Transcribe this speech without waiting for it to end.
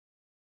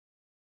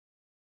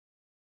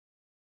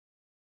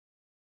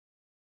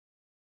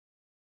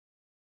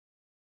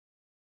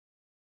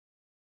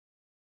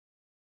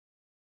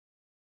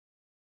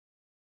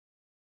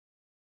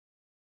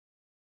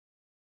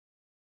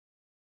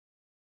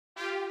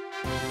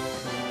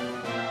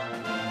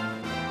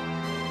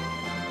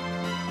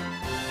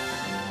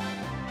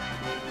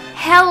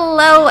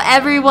Hello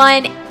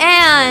everyone,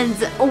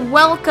 and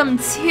welcome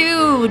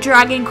to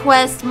Dragon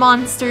Quest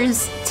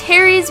Monsters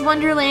Terry's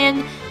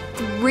Wonderland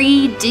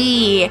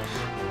 3D.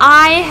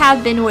 I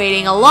have been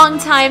waiting a long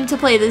time to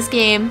play this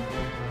game,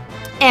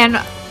 and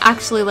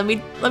actually let me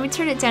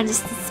turn it down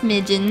just a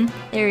smidgen.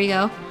 There we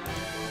go.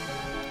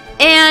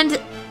 And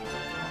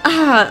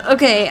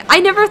okay, I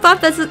never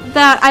thought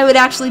that I would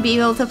actually be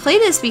able to play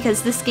this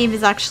because this game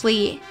is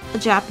actually a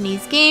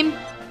Japanese game.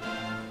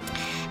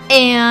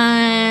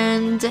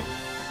 And,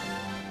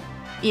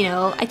 you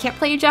know, I can't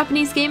play a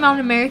Japanese game on an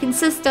American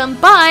system,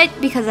 but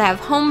because I have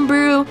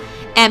homebrew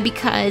and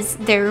because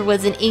there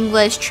was an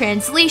English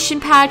translation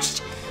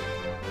patch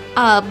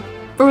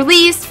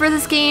released for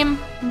this game,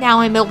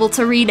 now I'm able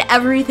to read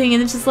everything,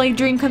 and it's just like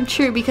dream come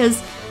true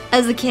because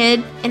as a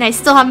kid, and I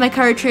still have my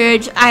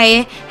cartridge,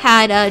 I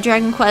had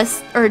Dragon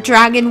Quest, or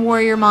Dragon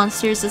Warrior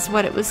Monsters is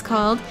what it was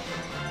called.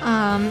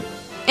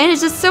 And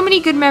it's just so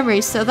many good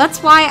memories, so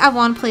that's why I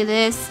want to play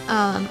this.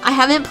 I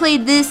haven't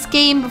played this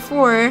game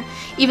before,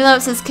 even though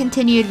it says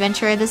continue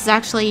adventure. This is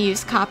actually a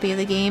used copy of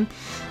the game.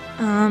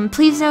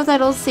 Please note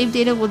that old save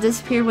data will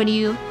disappear when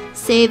you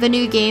save a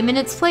new game in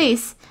its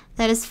place.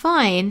 That is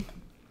fine.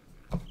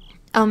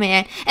 Oh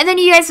man. And then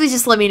you guys would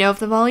just let me know if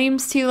the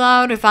volume's too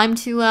loud, if I'm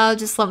too loud,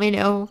 just let me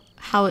know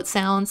how it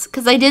sounds.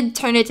 Because I did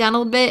turn it down a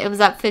little bit. It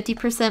was at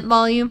 50%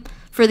 volume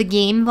for the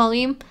game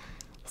volume.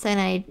 So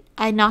then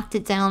I knocked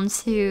it down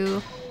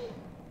to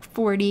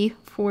 40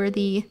 for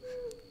the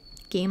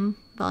game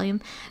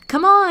volume.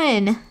 Come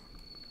on!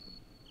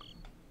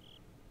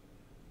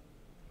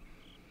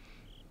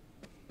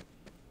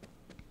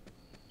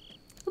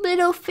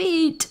 Little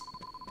feet!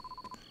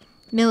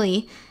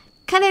 Millie,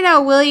 cut it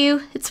out, will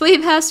you? It's way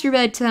past your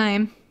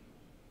bedtime.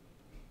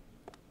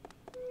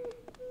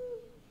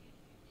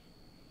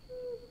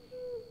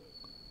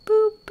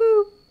 Boop,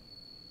 boop.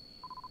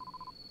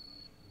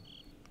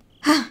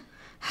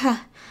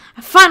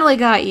 I finally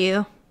got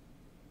you.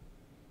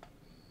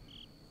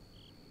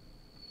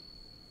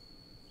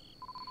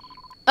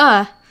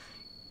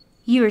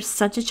 You are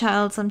such a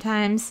child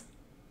sometimes.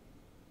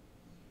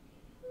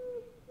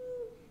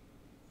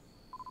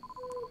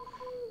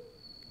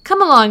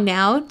 Come along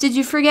now. Did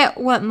you forget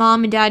what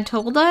Mom and Dad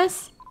told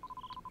us?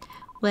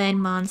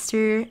 When it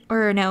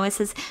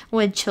says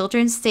when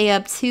children stay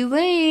up too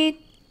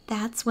late,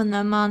 that's when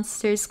the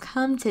monsters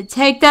come to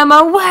take them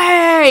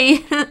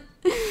away.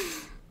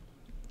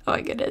 Oh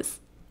my goodness.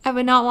 I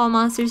would not want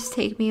monsters to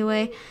take me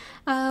away.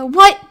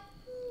 What?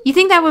 You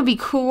think that would be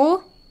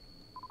cool?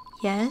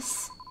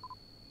 Yes.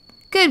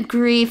 Good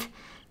grief.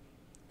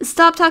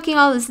 Stop talking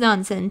all this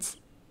nonsense.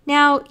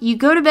 Now, you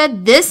go to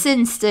bed this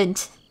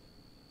instant.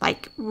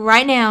 Like,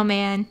 right now,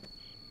 man.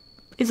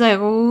 It's like,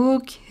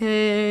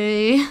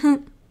 okay.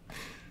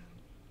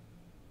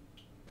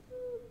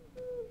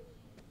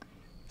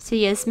 So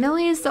yes,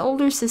 Millie is the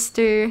older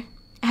sister.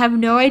 I have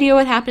no idea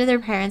what happened to their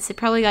parents. They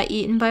probably got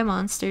eaten by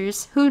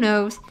monsters. Who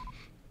knows?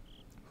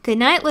 Good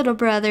night, little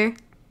brother.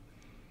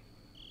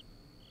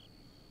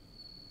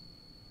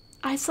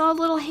 I saw a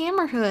little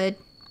hammer hood.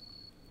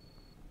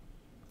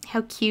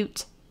 How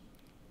cute.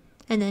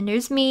 And then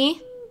there's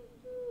me.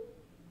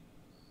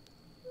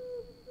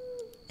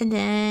 And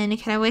then,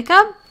 can I wake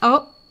up?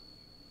 Oh.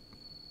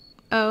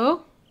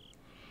 Oh.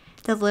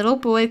 The little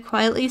boy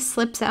quietly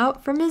slips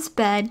out from his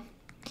bed.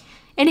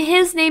 And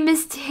his name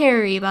is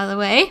Terry, by the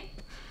way.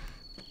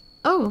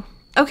 Oh.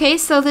 Okay,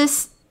 so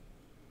this...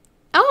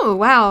 Oh,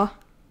 wow.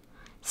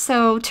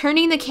 So,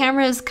 turning the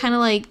camera is kind of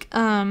like,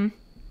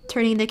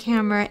 turning the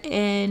camera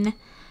in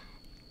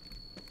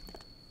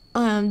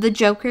the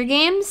Joker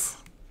games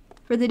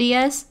for the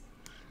DS.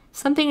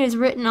 Something is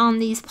written on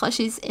these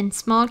plushies in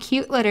small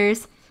cute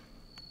letters.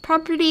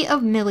 Property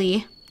of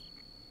Millie.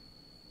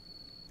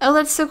 Oh,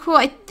 that's so cool.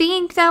 I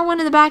think that one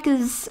in the back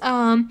is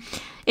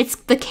it's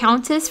the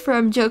Countess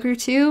from Joker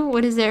 2.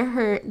 What is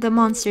the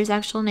monster's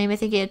actual name? I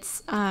think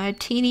it's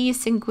Teeny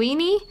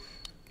Sanguini.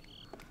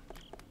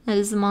 That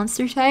is the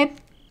monster type.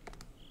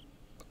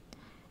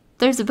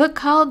 There's a book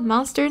called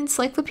Monster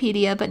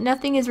Encyclopedia, but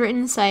nothing is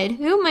written inside.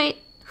 Who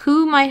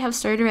might have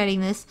started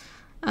writing this?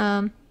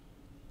 A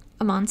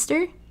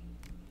monster?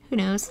 Who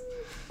knows?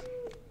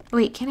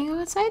 Wait, can I go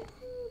outside?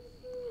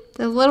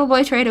 The little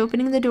boy tried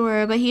opening the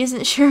door, but he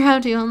isn't sure how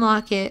to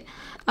unlock it.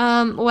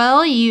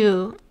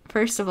 Well,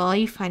 first of all,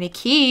 you find a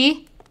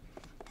key.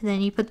 And then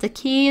you put the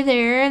key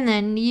there, and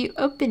then you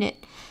open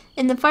it.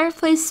 In the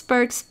fireplace,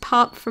 sparks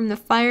pop from the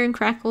fire and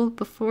crackle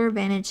before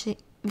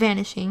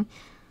vanishing.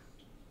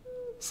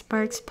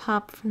 Sparks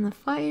pop from the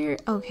fire.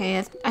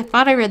 Okay, I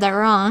thought I read that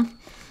wrong.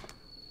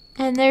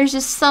 And there's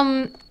just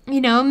some,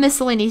 you know,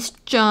 miscellaneous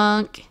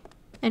junk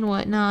and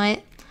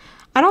whatnot.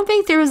 I don't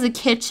think there was a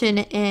kitchen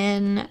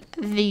in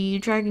the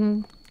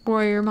Dragon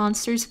Warrior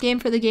Monsters game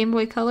for the Game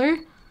Boy Color.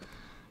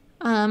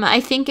 I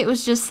think it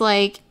was just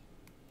like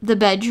the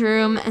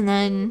bedroom, and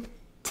then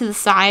to the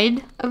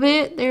side of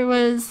it there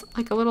was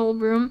like a little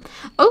room.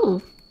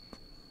 Oh!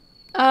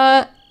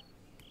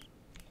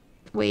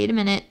 Wait a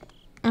minute.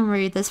 I'm gonna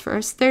read this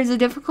first. There's a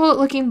difficult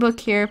looking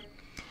book here.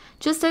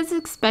 Just as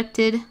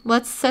expected.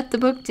 Let's set the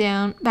book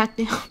down. Back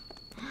down.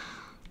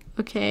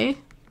 Okay.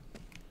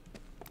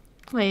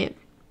 Wait.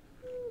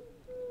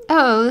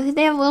 Oh,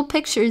 they have little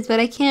pictures, but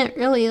I can't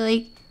really,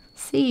 like,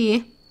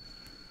 see.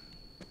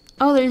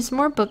 Oh, there's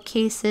more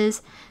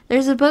bookcases.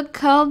 There's a book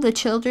called The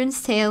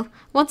Children's Tale.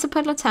 Once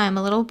upon a time,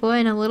 a little boy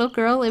and a little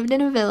girl lived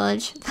in a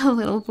village. The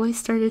little boy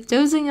started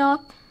dozing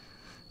off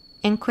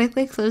and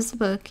quickly closed the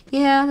book.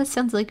 Yeah, that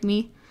sounds like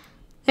me.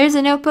 There's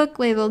a notebook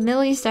labeled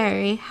Millie's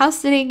Diary. House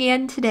sitting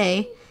again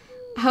today.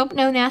 I hope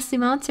no nasty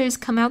monsters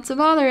come out to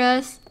bother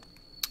us.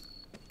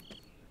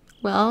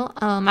 Well,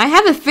 I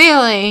have a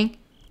feeling,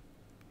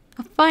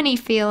 a funny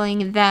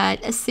feeling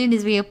that as soon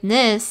as we open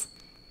this,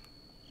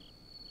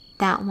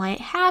 that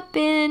might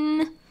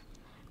happen.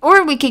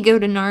 Or we could go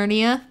to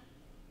Narnia.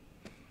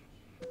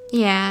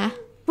 Yeah,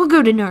 we'll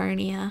go to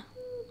Narnia.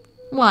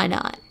 Why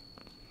not?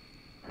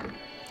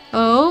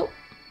 Oh.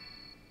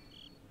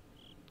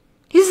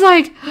 He's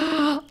like,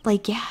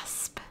 like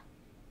gasp.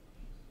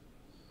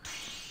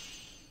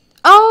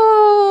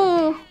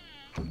 Oh!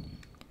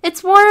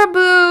 It's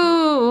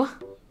Waraboo!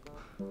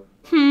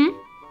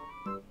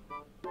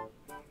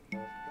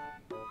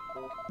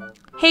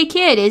 Hey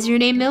kid, is your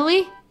name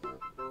Millie?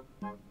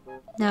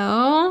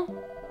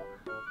 No?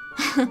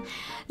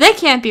 That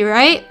can't be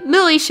right.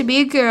 Millie should be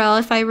a girl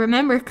if I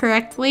remember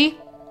correctly.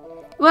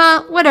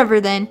 Well,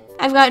 whatever then.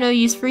 I've got no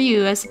use for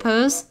you, I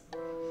suppose.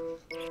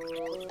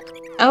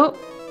 Oh.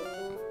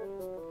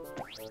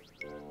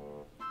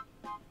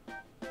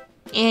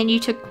 And you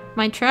took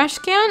my trash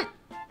can?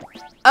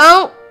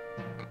 Oh!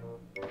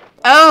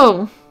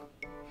 Oh!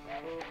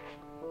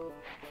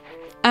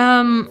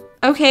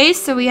 Okay,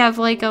 so we have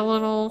like a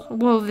little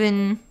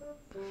woven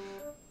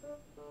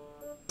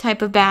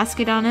type of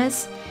basket on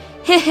us.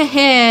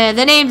 Hehehe,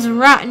 the name's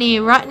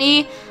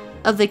Rotney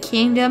of the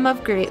Kingdom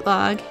of Great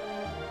Log.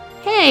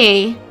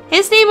 Hey,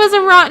 his name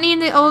wasn't Rotney in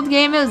the old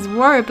game, it was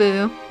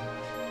Waraboo.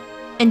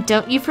 And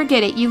don't you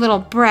forget it, you little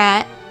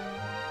brat.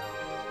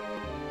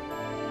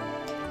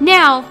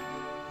 Now,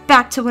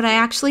 back to what I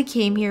actually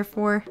came here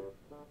for.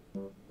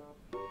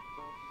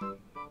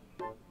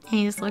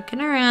 He's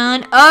looking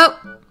around.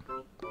 Oh!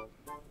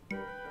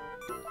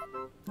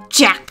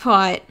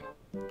 Jackpot!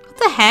 What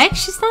the heck?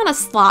 She's not a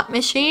slot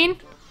machine.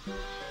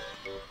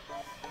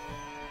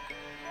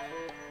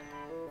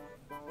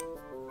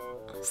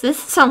 Is this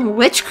some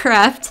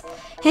witchcraft?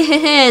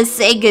 Hehehe,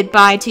 say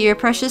goodbye to your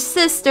precious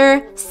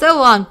sister. So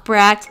long,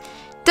 brat.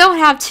 Don't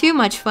have too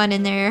much fun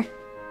in there.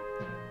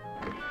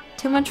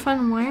 Too much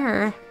fun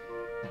where?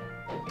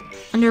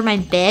 Under my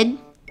bed?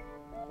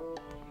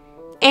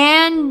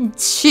 And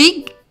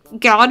she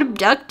got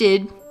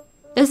abducted.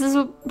 This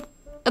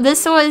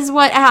is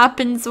what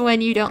happens when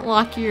you don't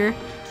lock your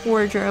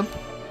wardrobe.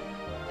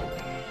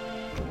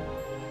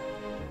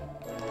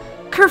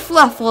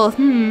 Kerfluffle.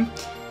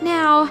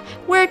 Now,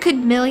 where could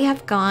Millie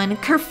have gone?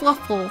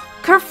 Kerfluffle.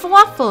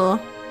 Kerfluffle.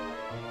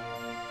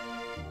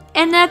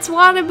 And that's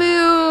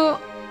Wanaboo.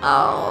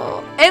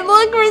 Oh, and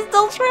look, we're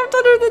still trapped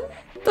under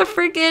the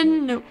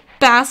freaking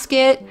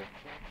basket.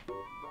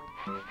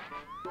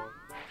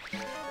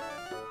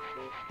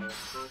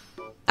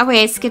 Oh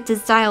wait, I skipped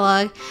his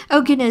dialogue.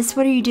 Oh goodness,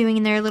 what are you doing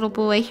in there, little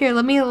boy? Here,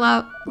 let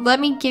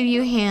me give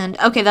you a hand.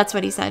 Okay, that's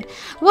what he said.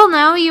 Well,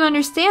 now you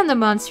understand the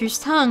monster's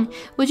tongue.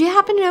 Would you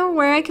happen to know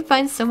where I could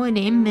find someone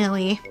named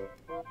Millie?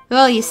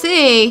 Well, you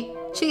see,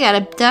 she got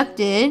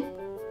abducted.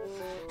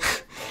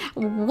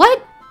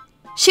 What?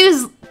 She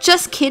was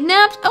just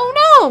kidnapped? Oh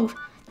no!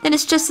 Then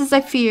it's just as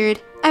I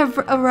feared. I've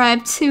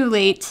arrived too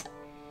late.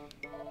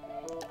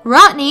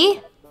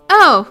 Rotney?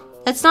 Oh,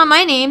 that's not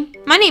my name.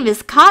 My name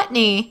is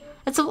Cotney.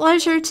 It's a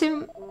pleasure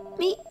to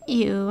meet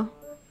you.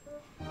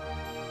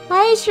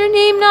 Why is your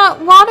name not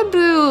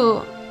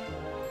Wanaboo?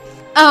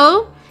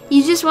 Oh,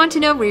 you just want to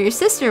know where your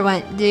sister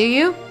went, do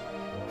you?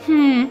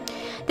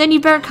 Then you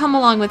better come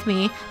along with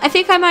me. I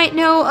think I might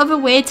know of a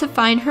way to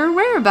find her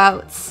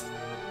whereabouts.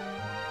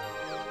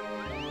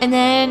 And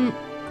then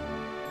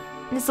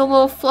there's a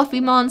little fluffy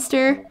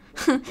monster.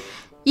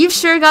 You've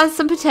sure got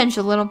some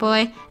potential, little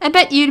boy. I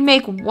bet you'd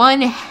make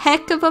one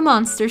heck of a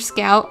monster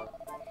scout.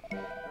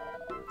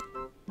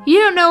 You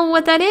don't know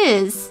what that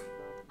is.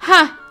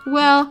 Huh,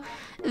 well,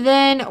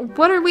 then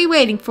what are we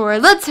waiting for?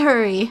 Let's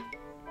hurry.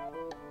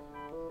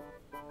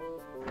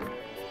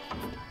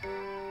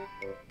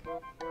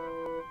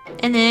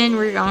 And then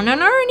we're going to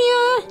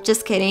Narnia.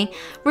 Just kidding.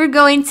 We're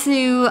going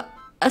to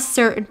a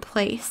certain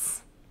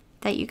place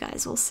that you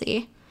guys will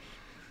see.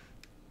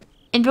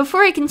 And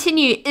before I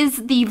continue,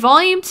 is the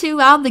volume too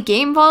loud, the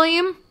game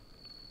volume?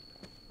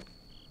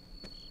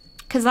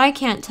 Because I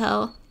can't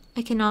tell.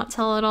 I cannot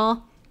tell at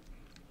all.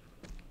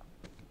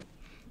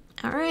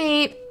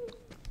 Alright.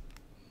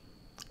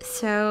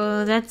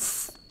 So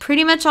that's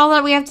pretty much all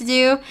that we have to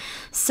do.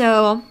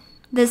 So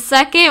the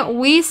second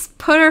we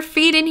put our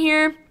feet in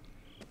here,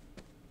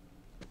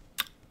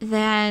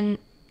 then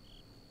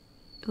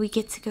we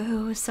get to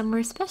go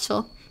somewhere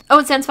special. Oh,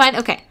 it sounds fine?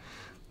 Okay.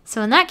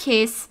 So in that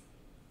case...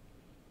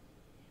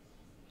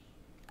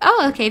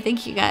 Oh, okay.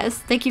 Thank you guys.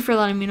 Thank you for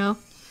letting me know.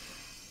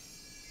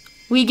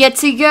 We get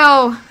to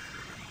go!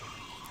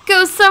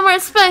 Go somewhere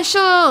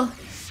special!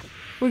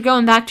 We're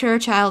going back to our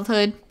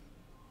childhood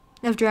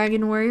of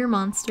Dragon Warrior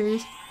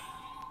Monsters.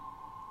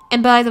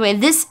 And by the way,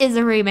 this is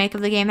a remake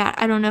of the game.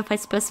 I don't know if I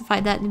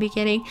specified that in the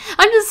beginning.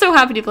 I'm just so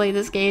happy to play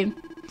this game.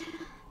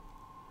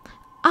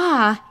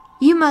 Ah,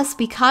 you must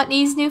be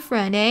Cottony's new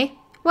friend, eh?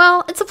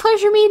 Well, it's a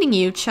pleasure meeting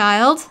you,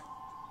 child.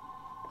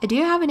 I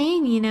do have a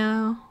name, you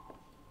know.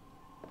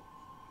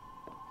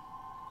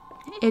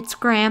 It's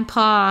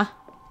Grandpa.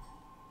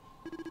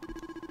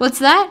 What's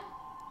that?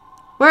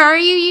 Where are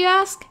you, you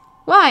ask?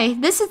 Why,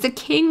 this is the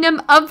Kingdom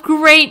of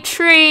Great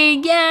Tree.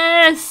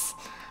 Yes!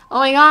 Oh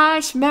my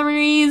gosh,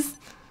 memories.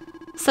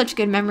 Such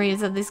good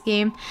memories of this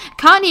game.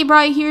 Cottony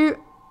brought you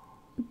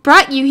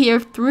here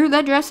through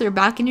the dresser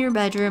back in your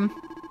bedroom.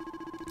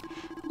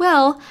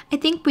 Well, I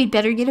think we'd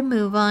better get a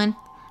move on.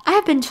 I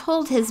have been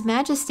told His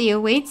Majesty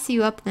awaits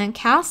you up in the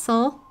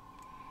castle.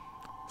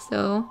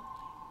 So,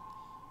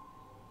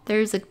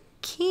 there's a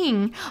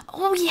king.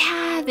 Oh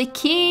yeah, the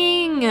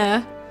king.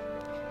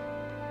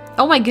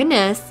 Oh my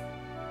goodness.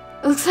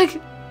 It looks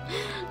like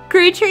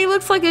Great Tree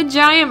looks like a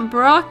giant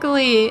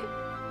broccoli.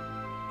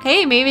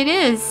 Hey, maybe it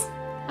is.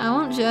 I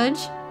won't judge.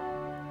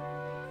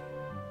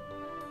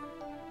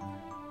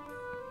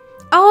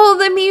 Oh,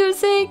 the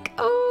music.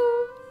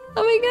 Oh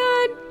my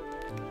god.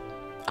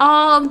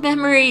 Oh,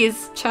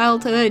 memories.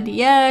 Childhood.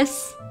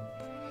 Yes.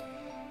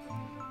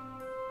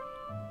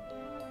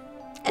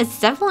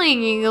 It's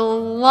definitely a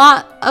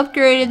lot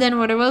upgraded than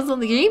what it was on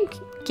the game.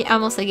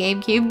 Almost a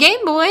GameCube.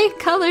 Game Boy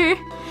Color.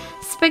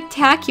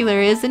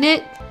 Spectacular, isn't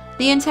it?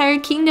 The entire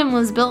kingdom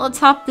was built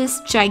atop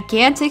this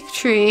gigantic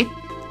tree.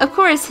 Of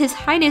course, His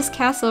Highness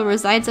Castle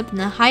resides up in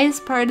the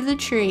highest part of the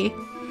tree.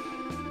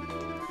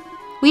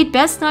 We'd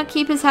best not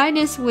keep His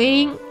Highness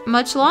waiting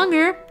much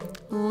longer.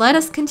 Let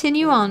us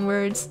continue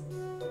onwards.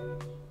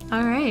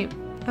 Alright,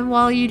 and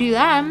while you do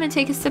that, I'm gonna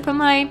take a sip of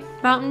my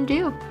Mountain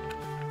Dew.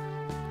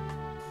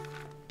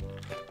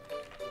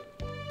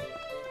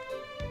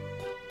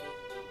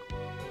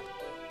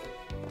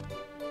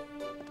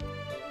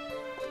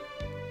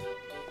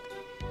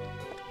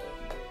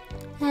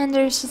 And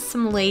there's just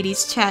some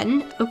ladies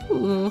chatting.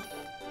 Ooh.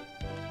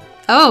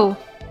 Oh.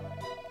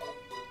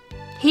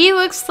 He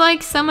looks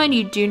like someone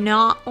you do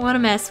not want to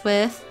mess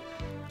with.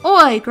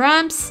 Oi,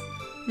 Gramps.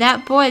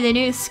 That boy the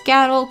new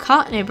scout old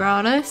Cottony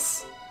brought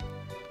us.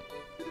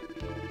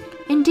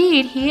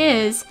 Indeed, he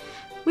is.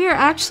 We are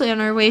actually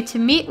on our way to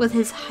meet with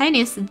His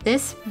Highness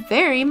this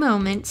very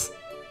moment.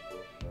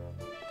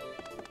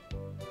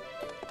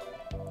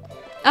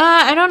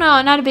 I don't know.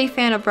 I'm not a big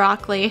fan of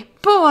broccoli.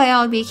 Boy,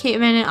 I'll be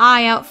keeping an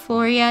eye out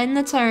for you in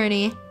the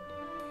tourney.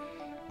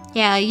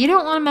 Yeah, you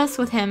don't want to mess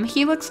with him.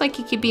 He looks like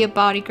he could be a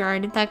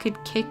bodyguard that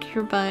could kick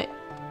your butt.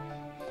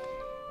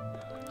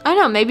 I don't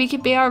know, maybe he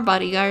could be our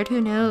bodyguard.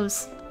 Who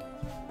knows?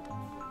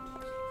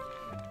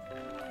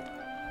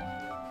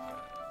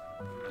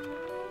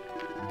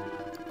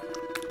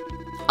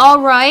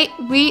 All right,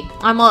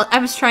 I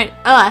was trying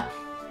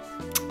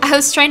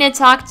to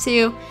talk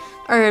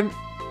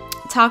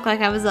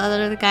like I was the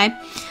other guy.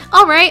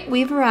 All right,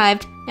 we've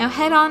arrived. Now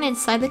head on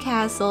inside the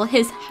castle.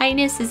 His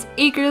Highness is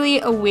eagerly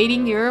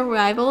awaiting your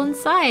arrival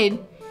inside.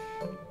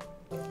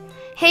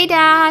 Hey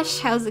Dash,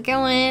 how's it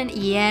going?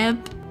 Yep.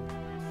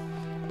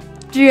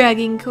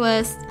 Dragon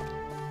Quest.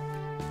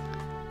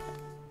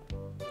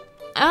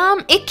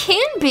 It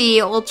can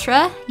be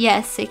Ultra.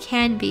 Yes, it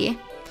can be.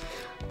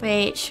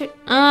 Wait,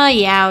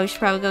 yeah, we should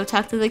probably go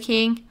talk to the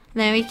king.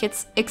 Then we could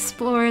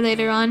explore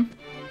later on.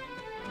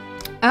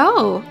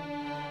 Oh.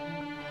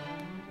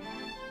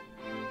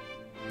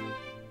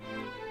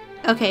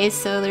 Okay,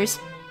 so there's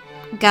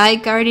a guy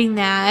guarding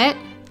that.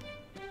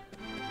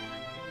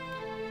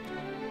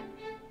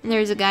 And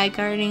there's a guy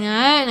guarding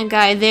that, and a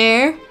guy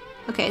there.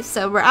 Okay,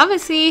 so we're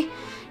obviously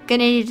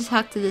gonna need to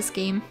talk to this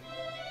game.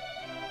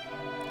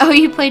 Oh,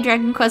 you play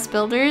Dragon Quest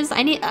Builders?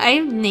 I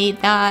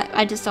need that.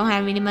 I just don't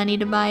have any money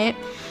to buy it.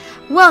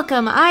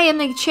 Welcome, I am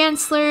the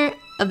Chancellor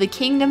of the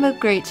Kingdom of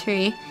Great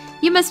Tree.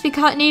 You must be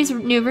Cottony's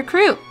new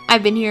recruit.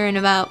 I've been hearing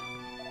about.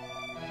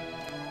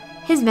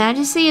 His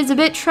Majesty is a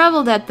bit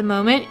troubled at the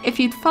moment. If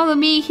you'd follow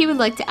me, he would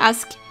like to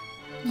ask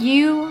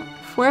you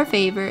for a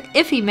favor,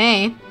 if he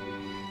may.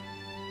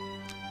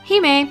 He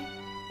may.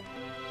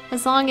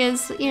 As long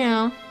as, you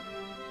know,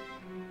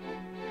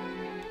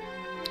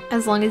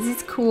 as long as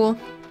it's cool.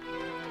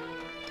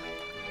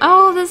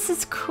 Oh, this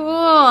is cool.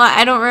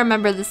 I don't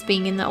remember this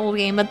being in the old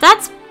game, but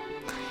that's,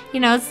 you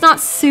know, it's not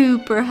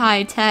super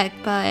high tech,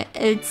 but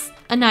it's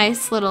a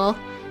nice little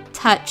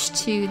touch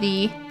to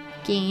the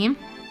game.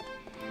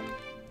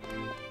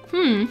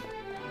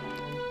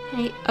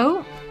 Hey,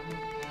 oh.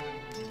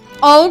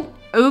 Oh,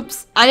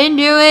 oops, I didn't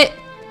do it.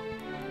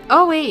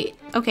 Oh, wait.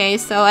 Okay,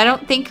 so I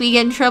don't think we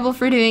get in trouble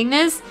for doing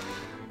this.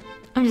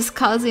 I'm just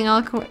causing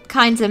all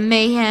kinds of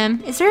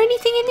mayhem. Is there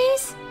anything in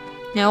these?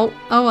 Nope.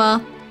 Oh,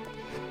 well.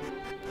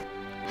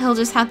 He'll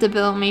just have to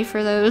bill me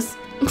for those.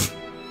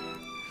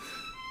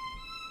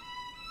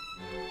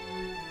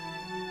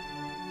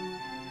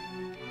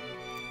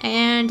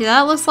 And And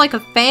that looks like a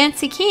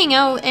fancy king.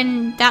 Oh,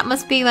 and that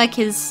must be like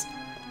his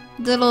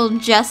little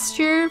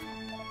jester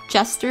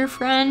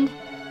friend.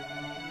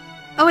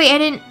 Oh wait, I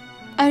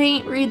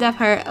didn't read that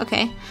part.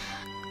 Okay.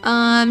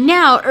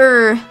 Now,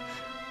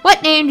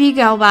 what name do you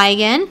go by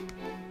again?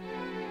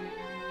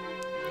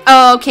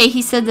 Oh, okay,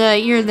 he said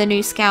that you're the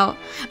new scout.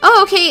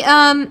 Oh, okay,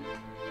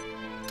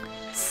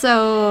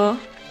 so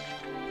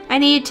I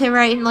need to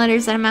write in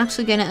letters that I'm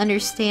actually gonna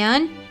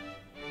understand.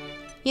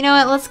 You know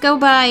what, let's go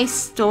by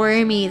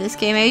Stormy this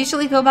game. I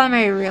usually go by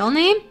my real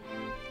name,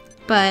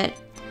 but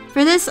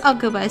for this, I'll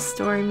go by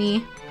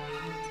Stormy.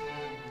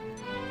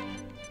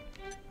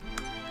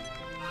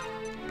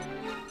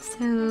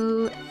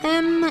 So,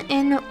 M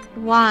and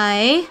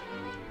Y.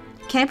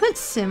 Can I put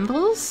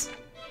symbols?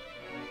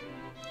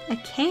 I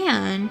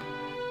can.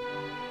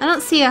 I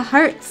don't see a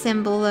heart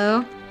symbol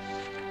though.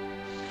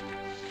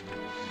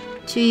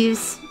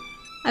 Jeez.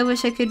 I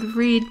wish I could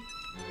read.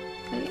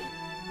 Wait.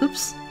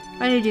 Oops.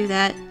 Why did I do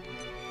that?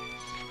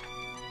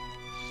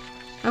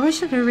 I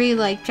wish I could read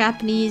like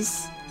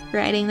Japanese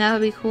writing. That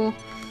would be cool.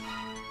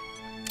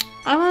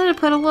 I wanted to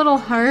put a little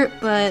heart,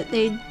 but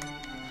they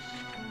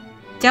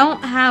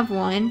don't have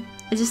one.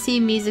 I just see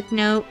a music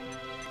note.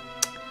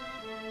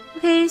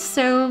 Okay,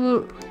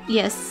 so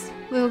yes,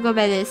 we'll go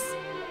by this.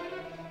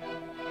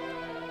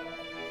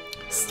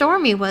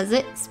 Stormy, was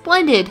it?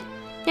 Splendid.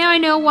 Now I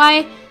know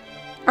why,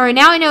 or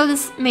now I know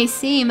this may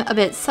seem a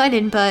bit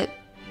sudden, but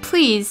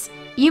please,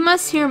 you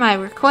must hear my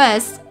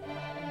request.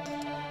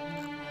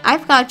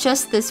 I've got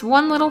just this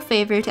one little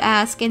favor to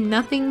ask and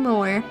nothing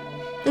more.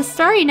 The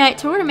Starry Night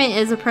Tournament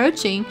is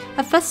approaching,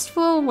 a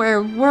festival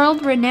where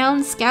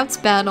world-renowned scouts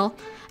battle.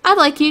 I'd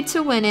like you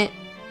to win it.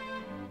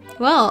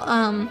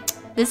 Well,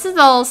 this is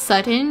all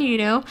sudden, you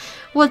know.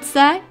 What's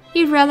that?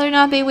 You'd rather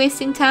not be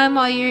wasting time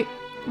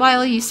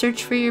while you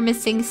search for your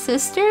missing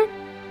sister?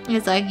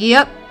 It's like,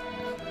 yep.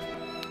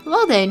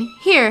 Well then,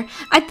 here.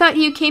 I thought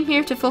you came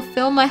here to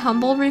fulfill my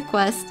humble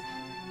request,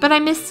 but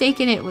I'm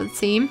mistaken, it would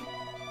seem.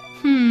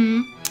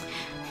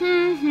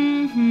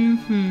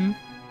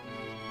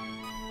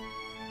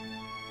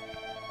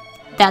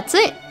 That's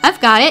it. I've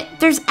got it.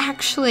 There's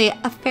actually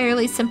a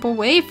fairly simple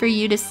way for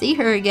you to see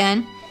her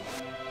again.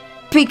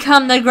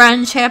 Become the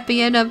grand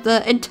champion of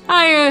the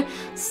entire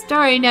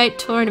Starry Night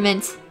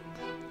Tournament.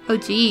 Oh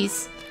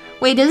jeez.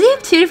 Wait, does he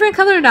have two different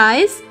colored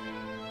eyes?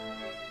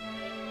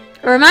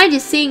 Or am I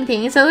just seeing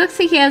things? It looks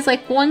like he has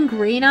like one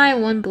green eye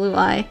and one blue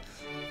eye.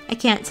 I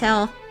can't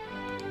tell.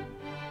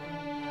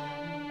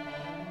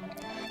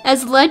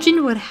 As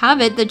legend would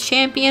have it, the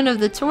champion of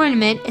the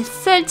tournament is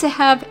said to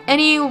have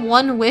any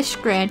one wish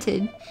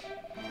granted.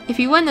 If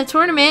you win the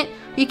tournament,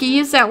 you can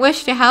use that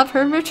wish to have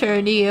her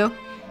return to you.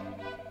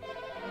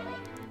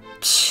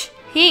 Psh,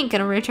 he ain't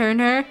gonna return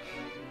her.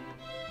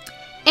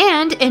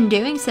 And in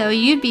doing so,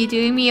 you'd be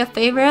doing me a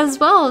favor as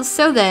well.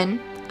 So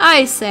then,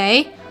 I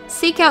say,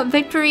 seek out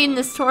victory in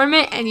this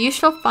tournament and you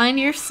shall find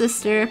your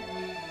sister.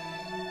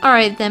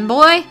 Alright then,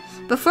 boy.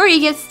 Before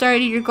you get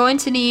started, you're going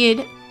to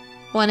need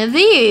one of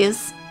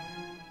these.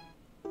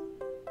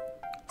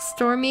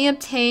 Stormy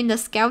obtained the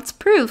scout's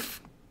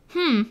proof.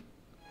 From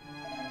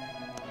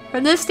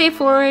this day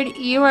forward,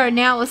 you are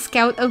now a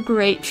scout of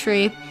Great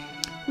Tree.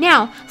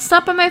 Now,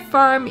 stop at my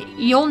farm.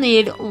 You'll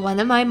need one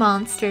of my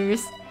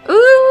monsters.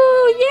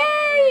 Ooh,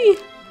 yay!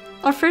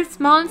 Our first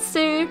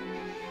monster.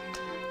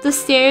 The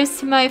stairs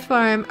to my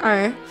farm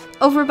are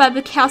over by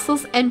the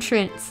castle's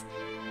entrance.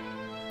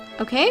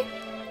 Okay?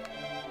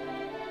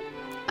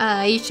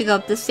 You should go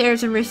up the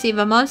stairs and receive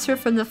a monster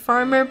from the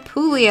farmer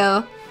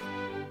Pulio.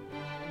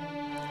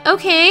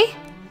 Okay.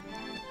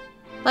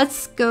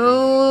 Let's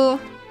go.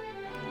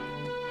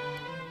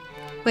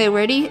 Wait,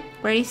 where'd he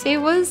say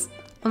it was?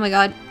 Oh my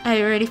god,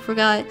 I already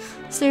forgot.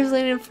 Stairs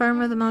leading to the farm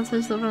where the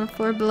monsters live on the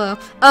floor below.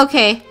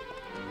 Okay.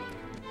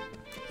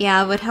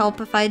 Yeah, it would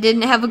help if I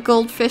didn't have a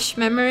goldfish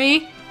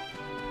memory.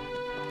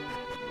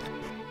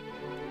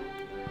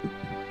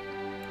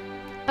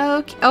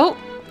 Okay. Oh,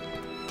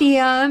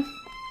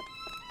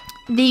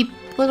 the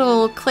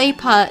little clay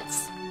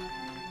pots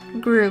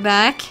grew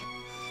back.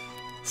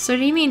 So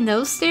do you mean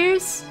those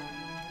stairs?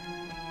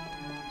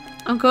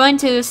 I'm going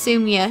to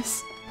assume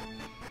yes.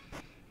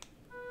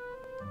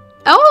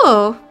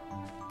 Oh!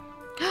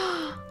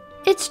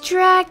 It's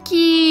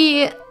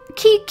Dracky!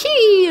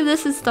 Kiki!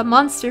 This is the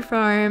monster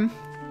farm.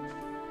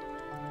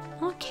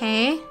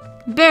 Okay.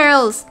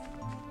 Barrels!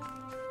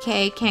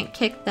 Okay, can't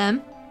kick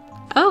them.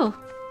 Oh.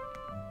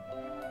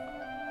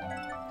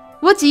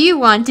 What do you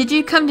want? Did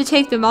you come to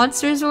take the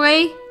monsters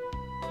away?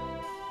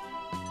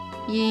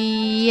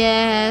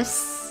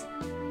 Yes.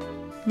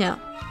 No.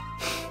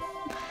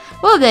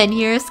 Well then,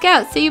 you're a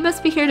scout, so you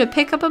must be here to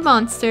pick up a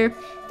monster.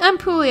 I'm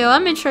Pulio,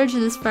 I'm in charge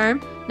of this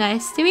farm.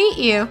 Nice to meet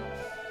you.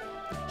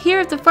 Here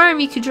at the farm,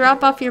 you can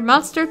drop off your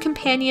monster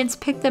companions,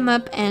 pick them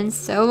up, and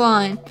so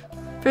on.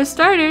 For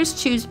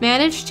starters, choose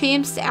Manage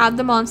Teams to add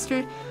the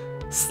monster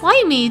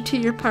Slimy to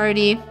your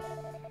party.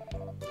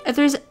 If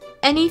there's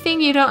anything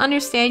you don't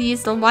understand,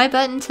 use the Y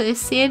button to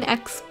see an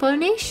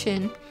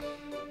explanation.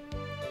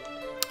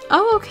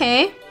 Oh,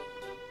 okay.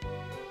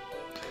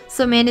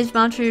 So manage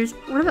monsters.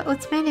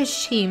 What's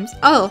manage teams?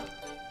 Oh.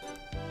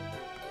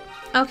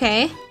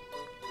 Okay.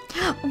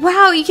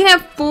 Wow, you can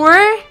have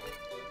 4?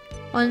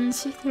 1,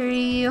 2,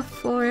 3,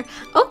 4.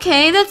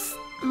 Okay, that's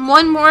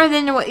one more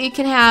than what you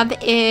can have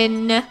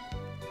in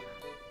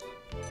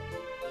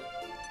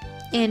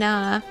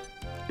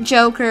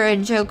Joker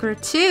and Joker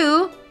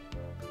 2.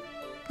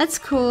 That's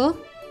cool.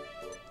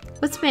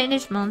 What's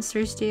manage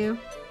monsters do?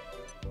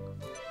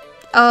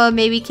 Oh,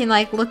 maybe you can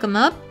like look them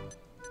up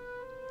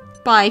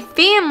by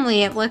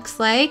family, it looks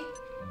like.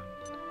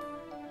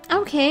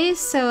 Okay,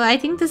 so I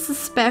think this is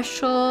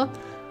special.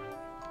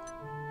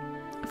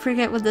 I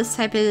forget what this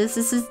type is.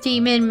 This is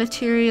demon,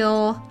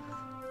 material,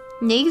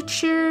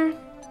 nature.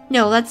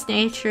 No, that's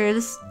nature.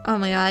 This. Oh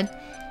my god,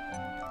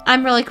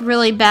 I'm like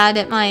really bad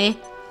at my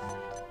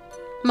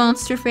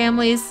monster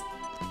families.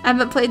 I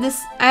haven't played this.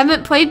 I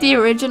haven't played the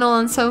original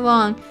in so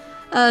long.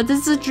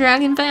 This is a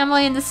dragon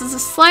family, and this is a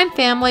slime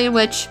family,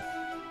 which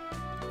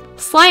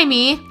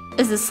Slimy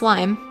is a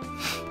slime.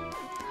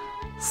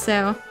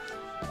 So,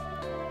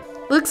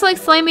 looks like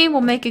Slimy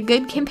will make a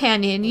good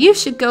companion. You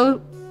should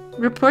go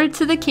report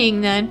to the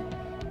king then.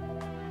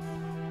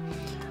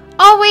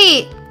 Oh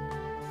wait!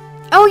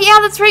 Oh yeah,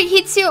 that's right,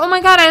 Hitsu. Oh my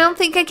god, I don't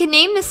think I can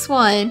name this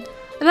one.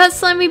 About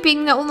Slimy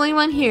being the only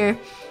one here.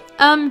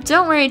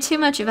 Don't worry too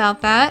much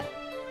about that.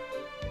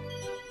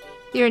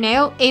 You're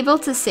now able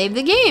to save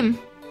the game.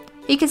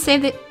 You can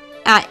save it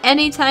at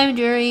any time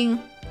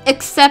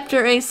except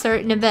during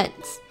certain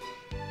events.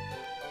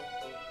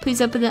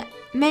 Please open the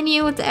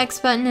menu with the X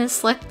button and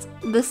select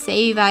the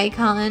save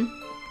icon.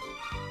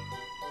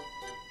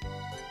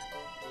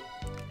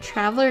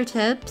 Traveler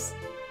tips.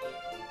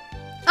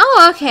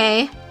 Oh,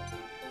 okay.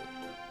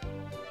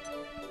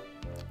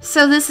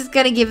 So this is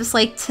gonna give us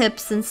like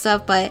tips and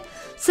stuff, but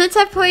since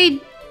I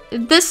played,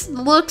 this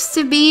looks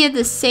to be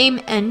the same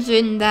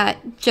engine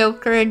that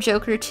Joker and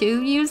Joker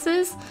 2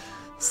 uses,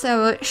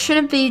 so it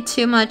shouldn't be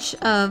too much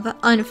of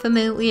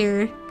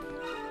unfamiliar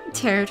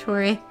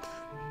territory.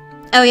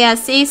 Oh yeah,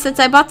 see, since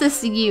I bought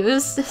this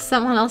used,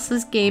 someone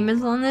else's game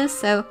is on this,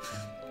 so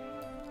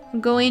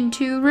I'm going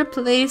to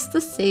replace the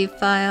save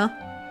file.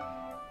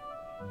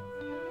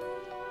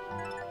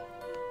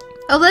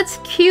 Oh, that's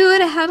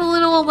cute. I had a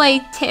little,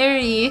 like,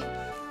 Terry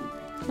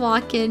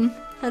walking.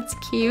 That's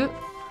cute.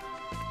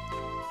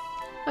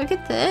 Look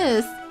at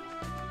this.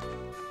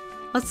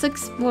 Let's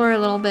explore a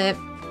little bit.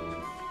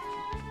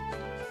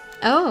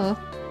 Oh.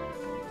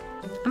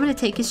 I'm gonna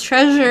take his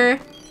treasure.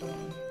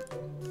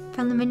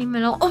 Found the mini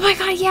medal. Oh my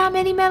god, yeah,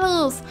 mini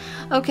medals!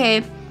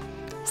 Okay.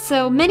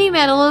 So, mini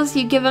medals,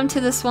 you give them to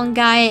this one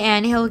guy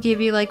and he'll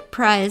give you, like,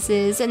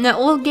 prizes. In the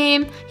old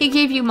game, he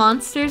gave you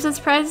monsters as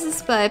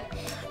prizes, but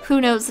who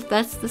knows if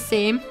that's the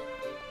same.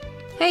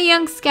 Hey,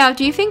 young scout,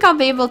 do you think I'll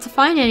be able to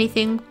find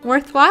anything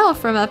worthwhile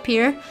from up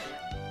here?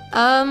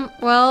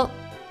 Well,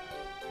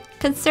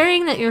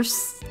 considering that you're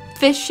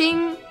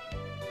fishing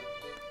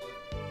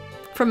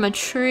from a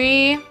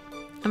tree,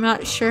 I'm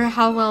not sure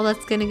how well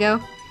that's gonna go.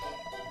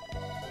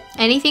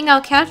 Anything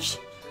I'll catch,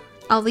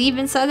 I'll leave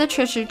inside the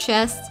treasure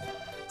chest,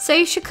 so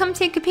you should come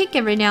take a peek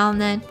every now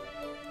and then.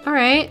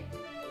 Alright.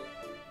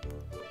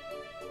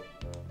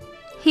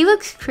 He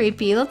looks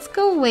creepy. Let's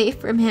go away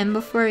from him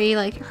before he,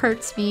 like,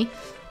 hurts me.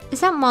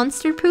 Is that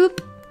monster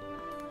poop?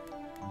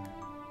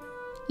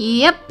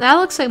 Yep, that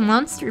looks like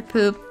monster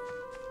poop.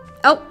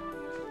 Oh.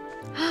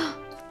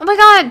 Oh my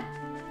god!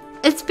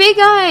 It's Big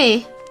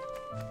Eye!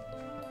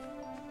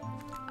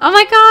 Oh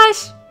my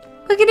gosh!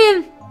 Look at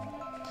him!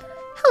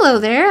 Hello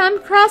there,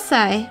 I'm Cross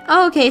Eye.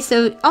 Oh, okay,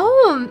 so...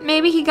 Oh,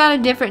 maybe he got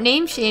a different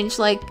name change,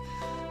 like...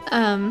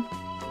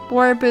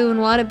 Waraboo and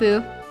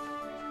Wadaboo.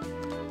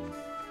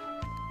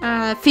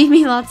 Feed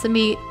me lots of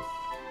meat.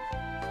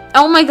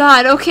 Oh my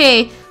god,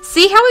 okay.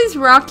 See how he's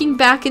rocking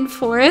back and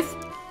forth?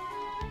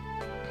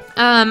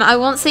 I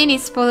won't say any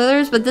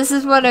spoilers, but this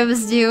is what I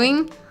was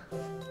doing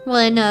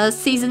when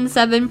season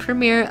 7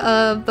 premiere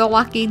of The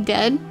Walking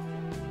Dead.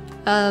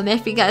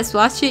 If you guys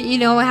watch it, you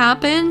know what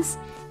happens.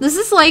 This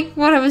is like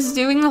what I was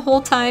doing the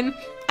whole time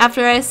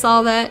after I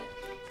saw that.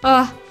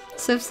 Oh,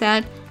 so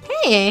sad.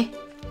 Hey,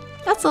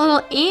 that's a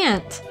little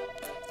ant.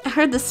 I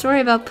heard the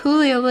story about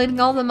Pulio letting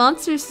all the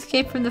monsters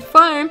escape from the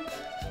farm.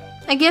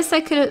 I guess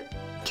I could have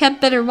kept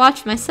better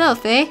watch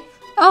myself, eh?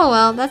 Oh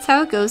well, that's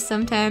how it goes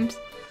sometimes.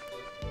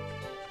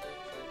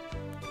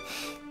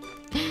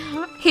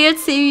 He had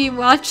seen me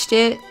watched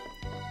it.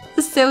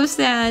 It's so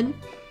sad.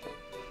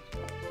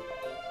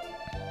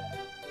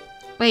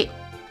 Wait.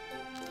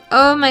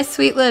 Oh, my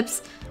sweet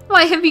lips.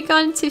 Why have you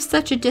gone to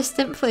such a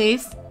distant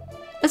place?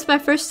 It's my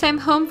first time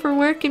home for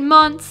work in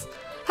months.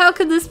 How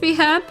could this be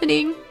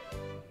happening?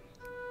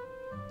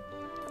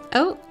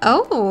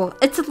 Oh,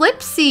 it's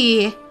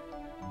Lipsy!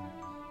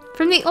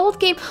 From the old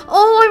game.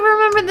 Oh, I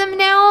remember them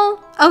now!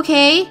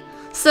 Okay,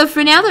 so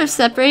for now they're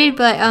separated,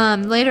 but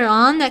later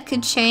on that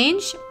could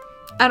change.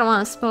 I don't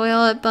want to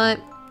spoil it, but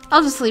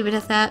I'll just leave it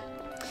at that.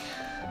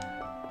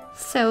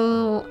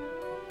 So...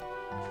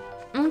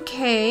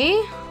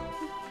 Okay...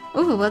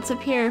 Ooh, what's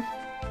up here?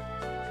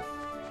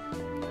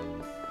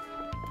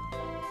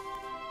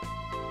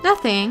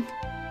 Nothing.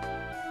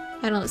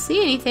 I don't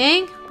see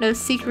anything. No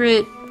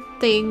secret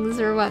things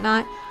or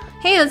whatnot.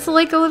 Hey, it's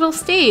like a little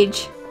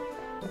stage.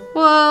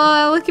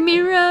 Whoa, look at me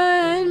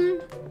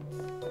run.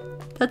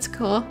 That's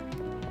cool.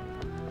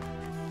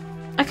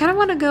 I kind of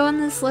want to go in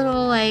this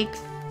little, like,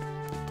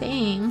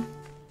 thing.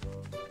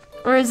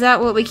 Or is that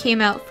what we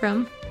came out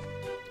from?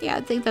 Yeah,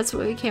 I think that's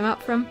what we came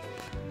out from.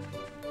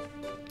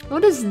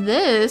 What is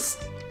this?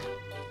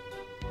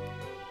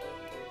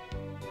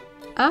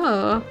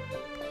 Oh.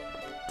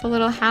 The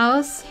little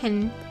house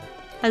and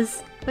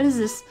has, what is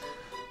this?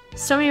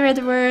 Stormy read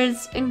the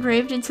words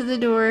engraved into the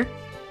door.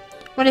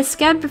 When a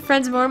scab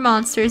befriends more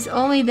monsters,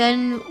 only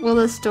then will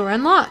this door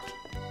unlock.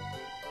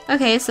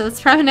 Okay, so it's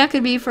probably not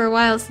going to be for a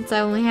while since I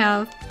only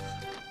have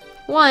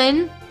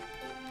one.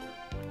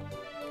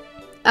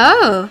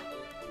 Oh.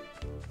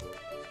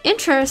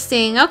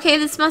 Interesting. Okay,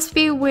 this must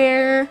be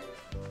where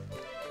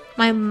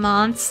my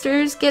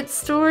monsters get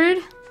stored,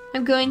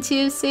 I'm going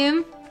to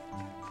assume.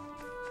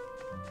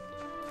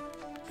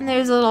 And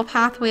there's a little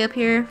pathway up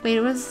here. Wait,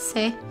 what does it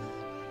say?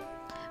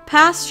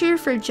 Pasture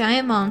for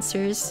giant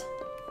monsters.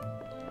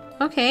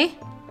 Okay.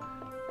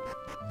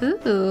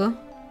 Ooh.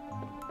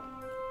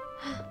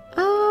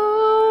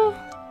 Oh.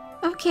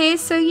 Okay,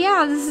 so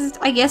yeah, this is,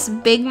 I guess,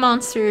 big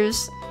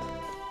monsters.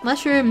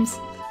 Mushrooms.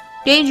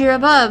 Danger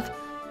above.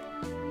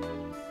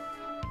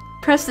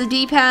 Press the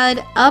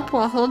D-pad up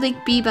while holding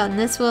B button.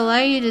 This will allow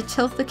you to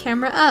tilt the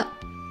camera up.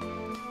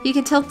 You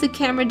can tilt the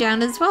camera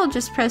down as well.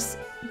 Just press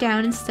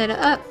down instead of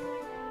up.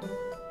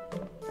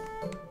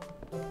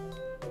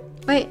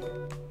 Wait.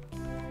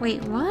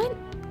 Wait, what?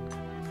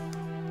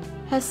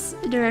 Press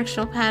the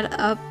directional pad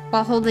up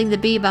while holding the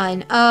B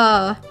button.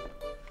 Oh.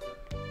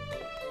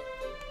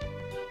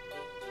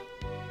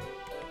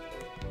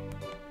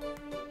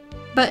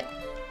 But...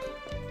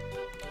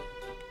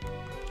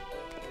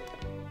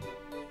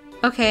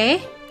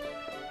 okay.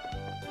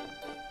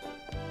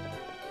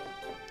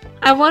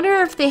 I wonder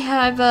if they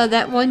have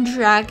that one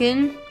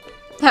dragon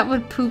that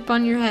would poop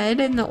on your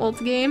head in the old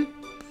game.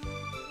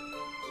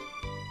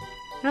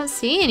 I don't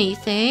see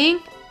anything.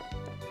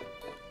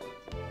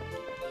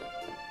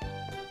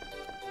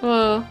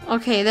 Whoa,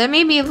 okay, that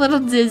made me a little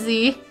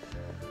dizzy. It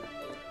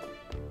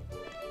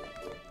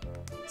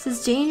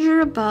says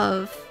danger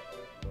above.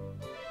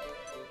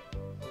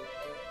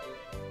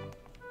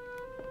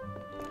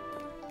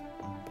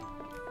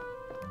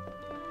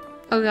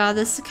 Oh god,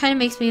 this kind of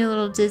makes me a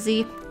little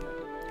dizzy.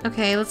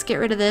 Okay, let's get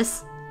rid of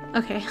this.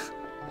 Okay.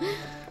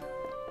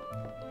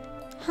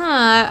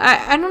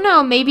 I don't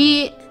know,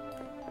 maybe,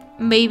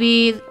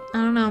 I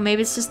don't know,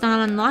 maybe it's just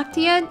not unlocked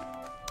yet?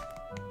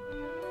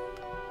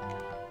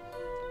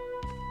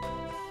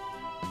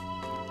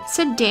 It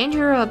said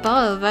danger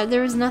above.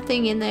 There was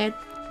nothing in there.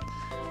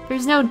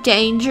 There's no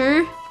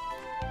danger.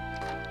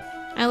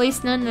 At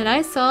least none that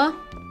I saw.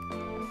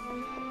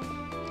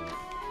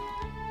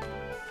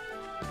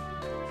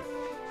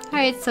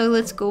 Alright, so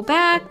let's go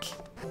back.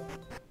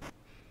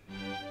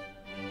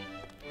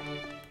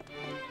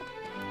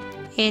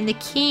 And the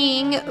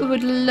king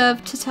would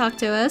love to talk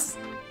to us.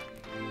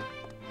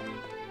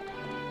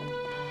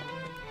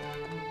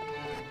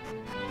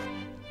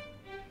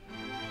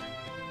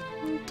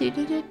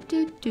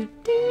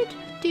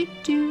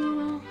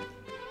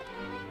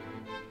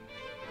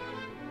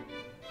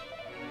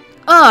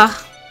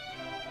 Ugh!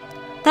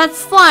 That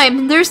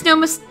slime! There's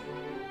no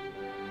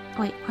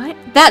Wait, what?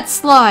 That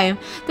slime!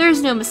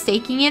 There's no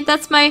mistaking it.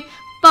 That's my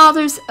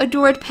father's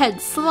adored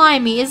pet,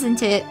 Slimy,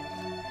 isn't it?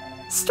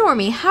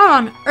 Stormy, how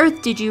on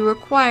earth did you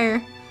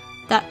acquire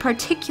that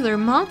particular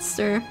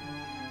monster?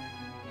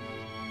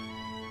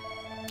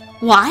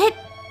 What?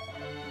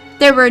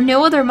 There were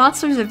no other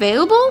monsters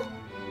available?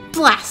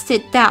 Blast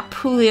it, that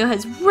Pulio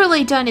has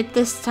really done it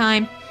this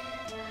time.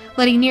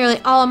 Letting nearly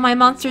all of my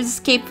monsters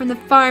escape from the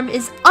farm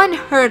is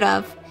unheard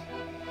of.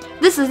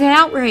 This is an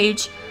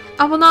outrage.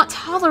 I will not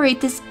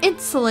tolerate this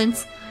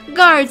insolence.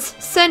 Guards,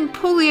 send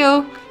for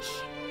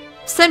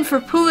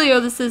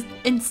Pulio this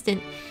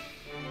instant.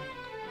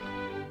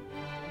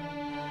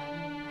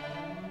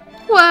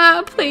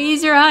 Wow,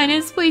 please, Your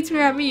Highness, please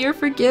grant me your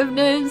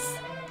forgiveness.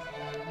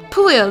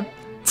 Pulio,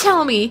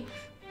 tell me,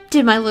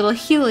 did my little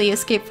Healy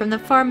escape from the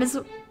farm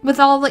with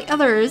all the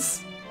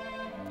others?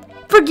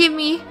 Forgive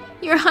me,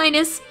 Your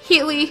Highness,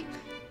 Healy.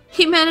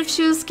 He managed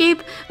to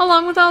escape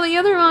along with all the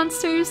other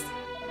monsters.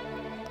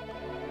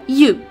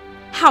 You,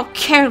 how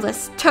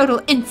careless,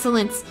 total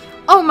insolence.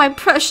 Oh, my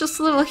precious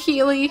little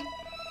Healy.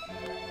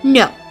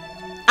 No,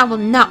 I will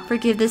not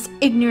forgive this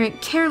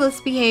ignorant,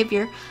 careless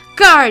behavior.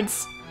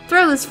 Guards,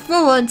 throw this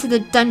fool into the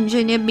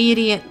dungeon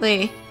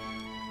immediately.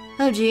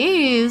 Oh,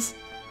 jeez.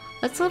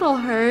 That's a little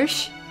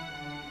harsh.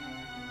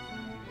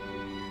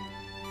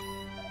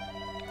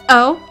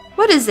 Oh,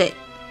 what is it?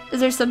 Is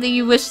there something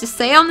you wish to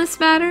say on this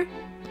matter?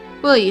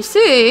 Well, you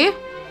see.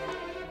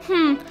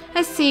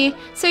 I see.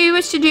 So you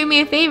wish to do me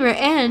a favor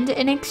and,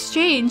 in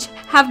exchange,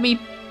 have me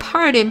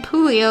pardon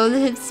Pulio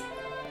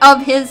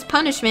of his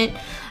punishment.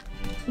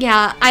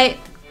 Yeah,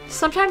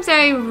 sometimes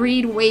I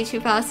read way too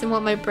fast in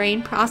what my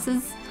brain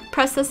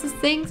processes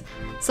things.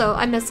 so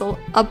I mess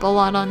up a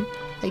lot on,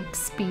 like,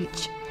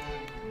 speech.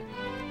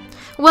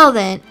 Well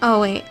then,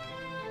 oh wait.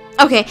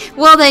 Okay,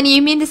 well then,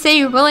 you mean to say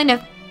you're willing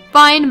to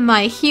find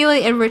my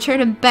Healy and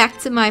return him back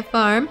to my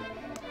farm?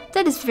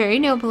 That is very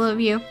noble of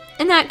you.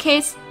 In that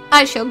case,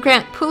 I shall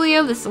grant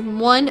Pulio this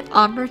one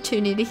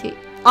opportunity.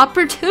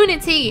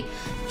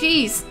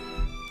 Jeez.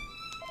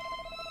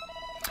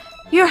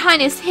 Your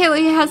Highness,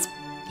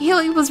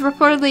 Healy was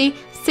reportedly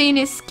seen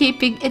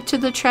escaping into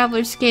the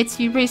Traveler's Gates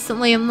you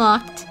recently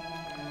unlocked.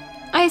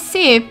 I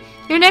see.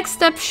 Your next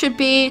step should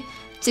be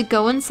to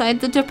go inside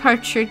the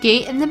departure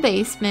gate in the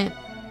basement.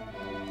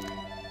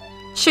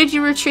 Should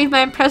you retrieve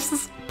my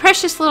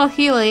precious little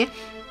Healy,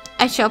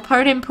 I shall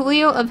pardon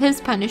Pulio of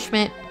his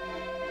punishment.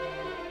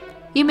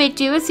 You may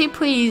do as you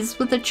please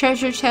with the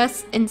treasure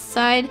chests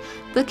inside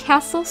the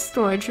castle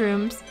storage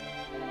rooms.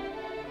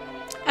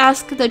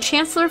 Ask the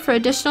Chancellor for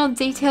additional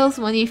details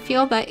when you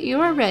feel that you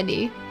are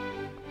ready.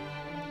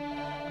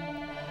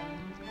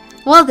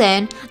 Well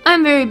then,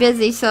 I'm very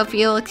busy, so if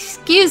you'll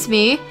excuse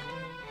me.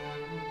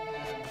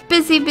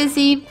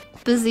 Busy.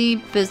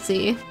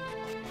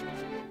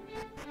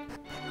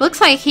 Looks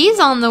like he's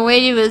on the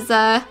way to his,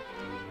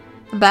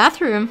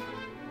 bathroom.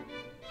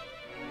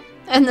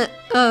 And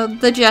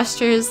the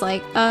gesture is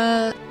like,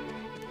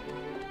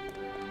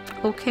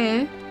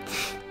 okay.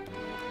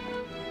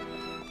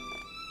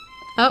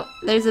 Oh,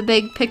 there's a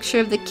big picture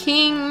of the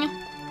king.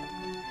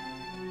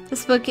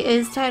 This book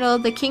is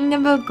titled The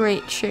Kingdom of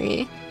Great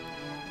Tree.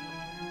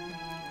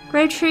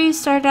 Great Tree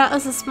started out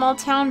as a small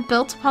town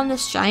built upon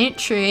this giant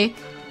tree.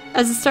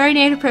 As the starry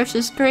night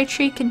approaches, Great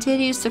Tree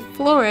continues to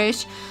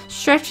flourish,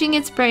 stretching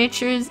its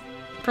branches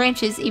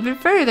even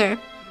further.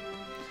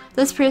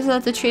 This proves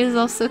that the tree is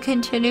also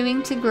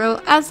continuing to grow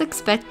as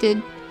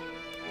expected.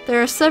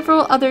 There are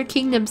several other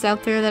kingdoms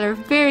out there that are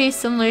very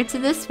similar to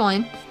this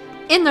one,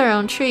 in their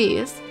own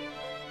trees.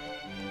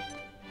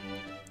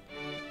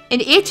 In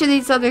each of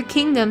these other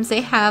kingdoms,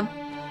 they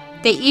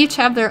each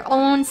have their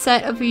own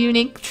set of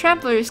unique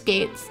traveler's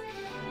gates,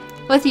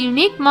 with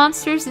unique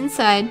monsters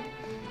inside.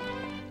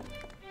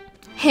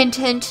 Hint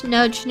hint,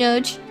 nudge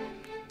nudge.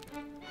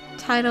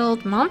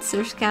 Titled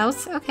Monster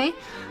Scouts, okay.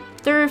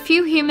 There are a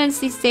few humans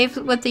these days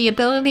with the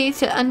ability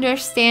to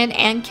understand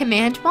and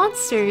command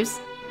monsters.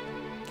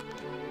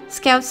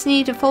 Scouts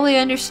need to fully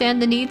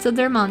understand the needs of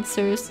their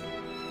monsters.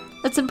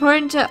 It's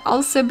important to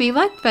also be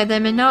liked by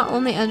them and not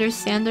only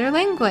understand their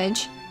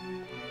language.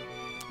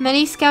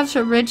 Many scouts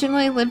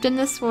originally lived in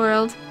this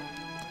world.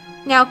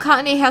 Now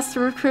Cottony has to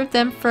recruit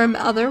them from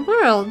other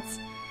worlds.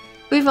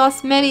 We've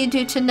lost many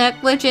due to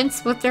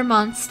negligence with their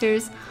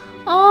monsters.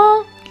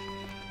 Oh,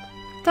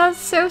 that's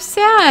so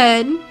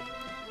sad.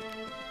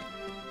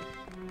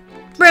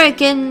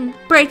 Breaking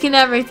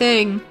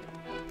everything.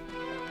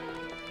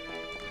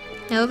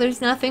 No,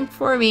 there's nothing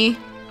for me.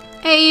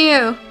 Hey,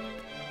 you!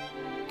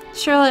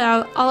 Surely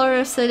all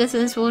our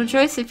citizens will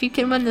rejoice if you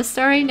can win the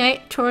Starry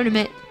Night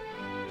tournament.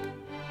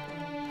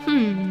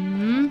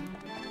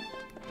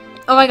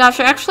 Oh my gosh,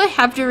 I actually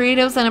have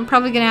Doritos and I'm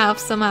probably gonna have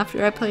some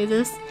after I play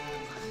this.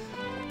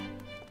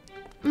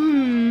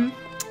 I'm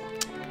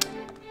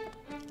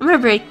gonna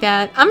break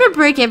that. I'm gonna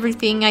break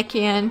everything I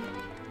can.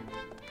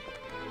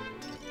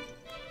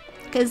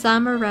 Because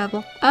I'm a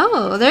rebel.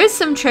 Oh, there's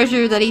some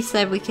treasure that he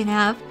said we can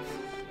have.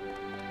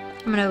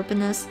 I'm gonna open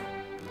this.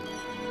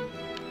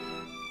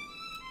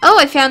 Oh,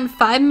 I found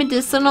 5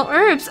 medicinal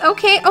herbs.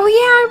 Okay, oh yeah,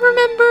 I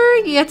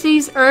remember. You have to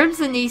use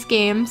herbs in these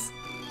games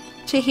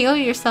to heal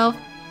yourself.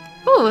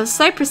 Oh, a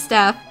cypress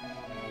staff.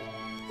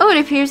 Oh, it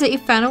appears that you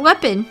found a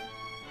weapon.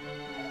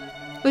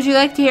 Would you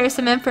like to hear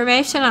some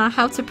information on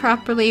how to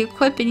properly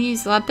equip and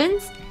use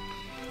weapons?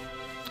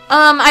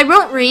 I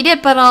won't read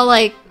it, but I'll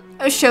like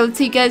show it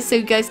to you guys so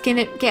you guys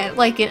can get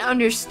like an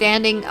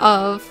understanding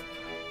of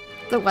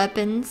the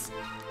weapons.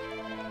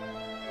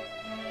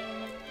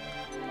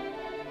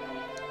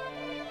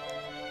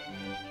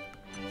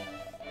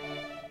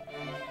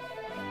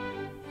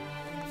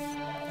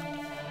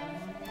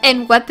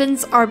 And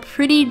weapons are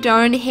pretty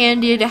darn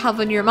handy to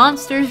have on your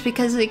monsters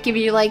because they give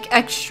you like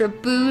extra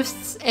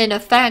boosts and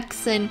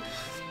effects and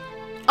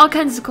all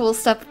kinds of cool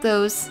stuff with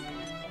those.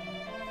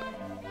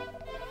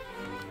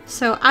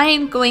 So I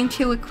am going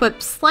to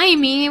equip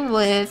Slimy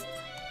with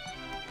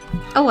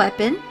a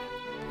weapon.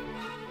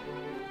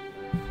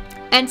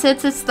 And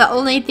since it's the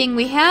only thing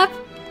we have,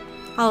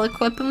 I'll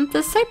equip him with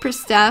the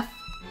cypress staff.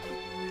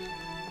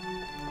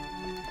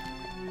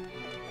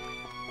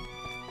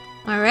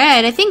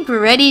 Alright, I think we're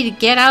ready to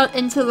get out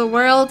into the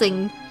world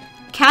and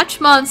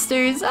catch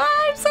monsters.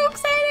 Oh, I'm so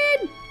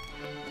excited!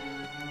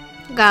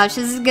 Gosh,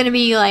 this is gonna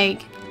be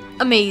like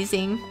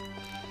amazing.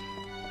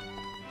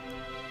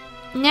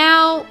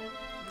 Now,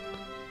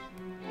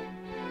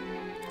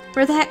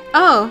 where the heck?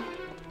 Oh,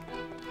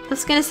 I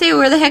was gonna say,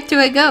 where the heck do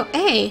I go?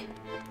 Hey.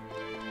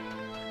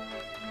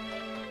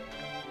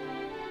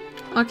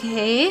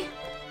 Okay.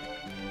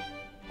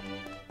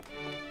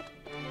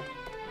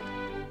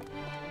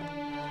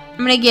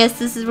 I'm gonna guess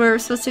this is where we're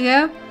supposed to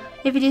go.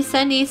 If you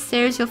descend these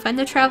stairs, you'll find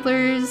the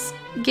Traveler's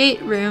Gate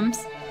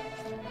rooms.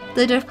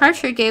 The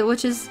departure gate,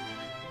 which is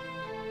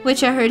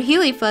which I heard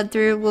Healy fled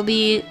through, will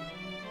be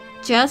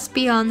just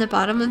beyond the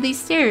bottom of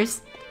these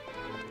stairs.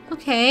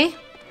 Okay.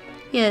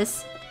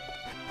 Yes.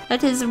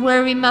 That is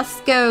where we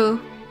must go.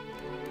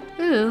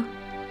 Ooh.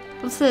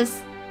 What's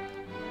this?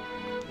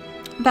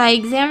 By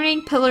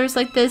examining pillars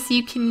like this,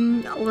 you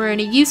can learn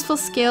useful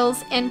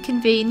skills and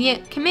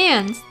convenient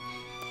commands.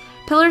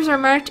 Pillars are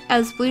marked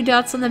as blue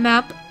dots on the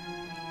map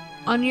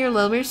on your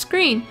lower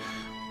screen.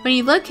 When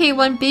you locate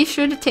one, be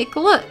sure to take a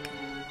look.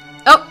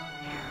 Oh!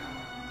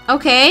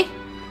 Okay.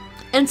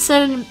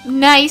 Instead of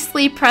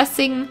nicely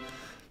pressing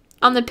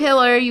on the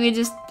pillar, you would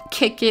just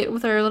kick it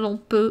with our little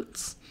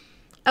boots.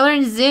 I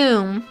learned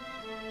Zoom.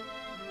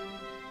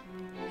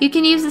 You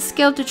can use the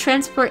skill to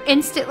transport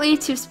instantly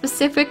to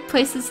specific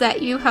places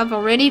that you have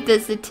already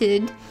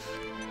visited.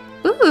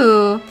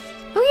 Ooh.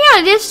 Oh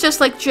yeah, it is just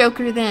like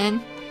Joker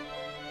then.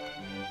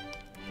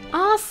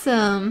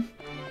 Awesome.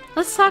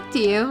 Let's talk to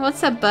you.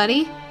 What's up,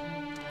 buddy?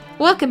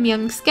 Welcome,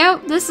 young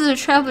scout. This is a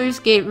traveler's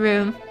gate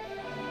room.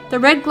 The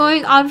red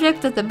glowing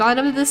object at the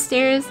bottom of the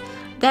stairs,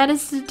 that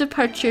is the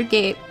departure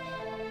gate.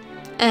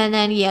 And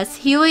then yes,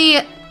 Healy,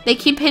 they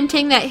keep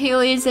hinting that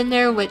Healy is in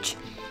there, which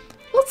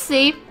we'll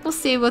see. We'll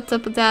see what's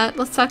up with that.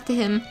 Let's talk to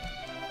him.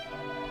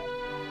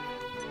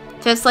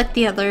 Just like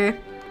the other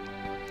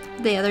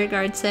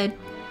guard said.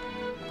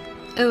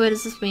 Oh, what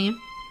does this mean?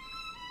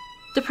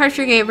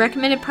 Departure gate,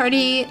 recommended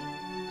party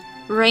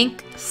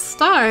rank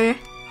star.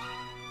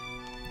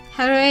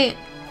 How do I...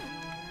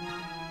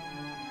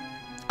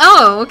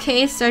 Oh,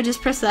 okay, so I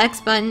just press the X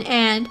button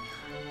and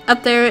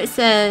up there it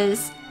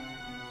says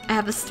I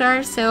have a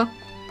star, so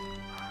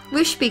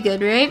we should be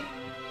good, right?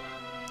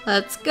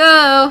 Let's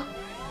go!